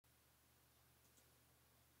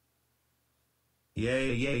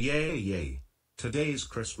Yay, yay, yay, yay. Today's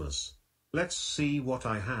Christmas. Let's see what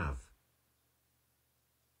I have.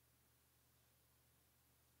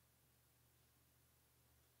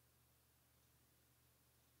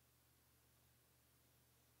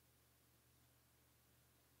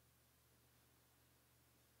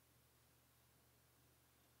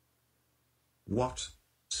 What?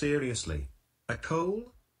 Seriously? A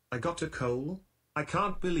coal? I got a coal? I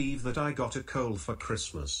can't believe that I got a coal for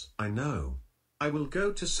Christmas. I know. I will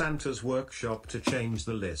go to Santa's workshop to change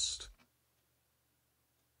the list.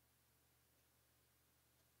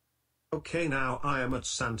 Okay, now I am at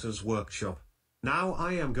Santa's workshop. Now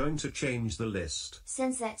I am going to change the list.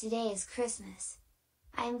 Since that today is Christmas,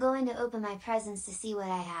 I am going to open my presents to see what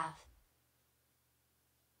I have.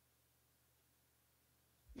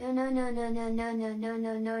 No, no, no, no, no, no, no, no,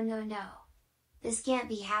 no, no, no, no. This can't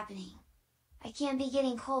be happening. I can't be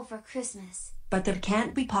getting coal for Christmas. But that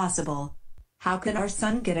can't be possible. How could our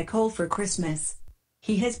son get a coal for Christmas?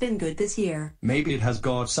 He has been good this year. Maybe it has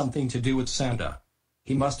got something to do with Santa.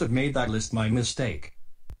 He must have made that list by mistake.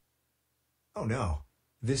 Oh no,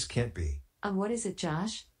 this can't be. What is it,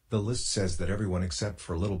 Josh? The list says that everyone except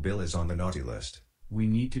for Little Bill is on the naughty list. We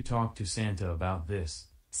need to talk to Santa about this.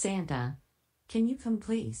 Santa, can you come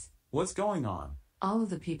please? What's going on? All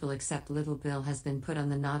of the people except Little Bill has been put on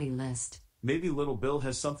the naughty list. Maybe Little Bill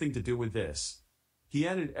has something to do with this. He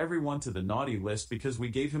added everyone to the naughty list because we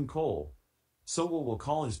gave him coal. So we'll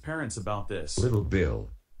call his parents about this. Little Bill,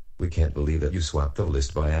 we can't believe that you swapped the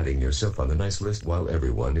list by adding yourself on the nice list while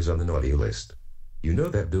everyone is on the naughty list. You know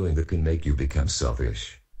that doing that can make you become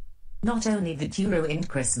selfish. Not only did you ruin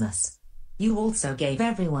Christmas, you also gave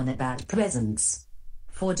everyone bad presents.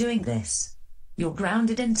 For doing this, you're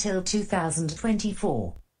grounded until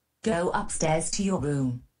 2024. Go upstairs to your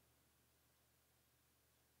room.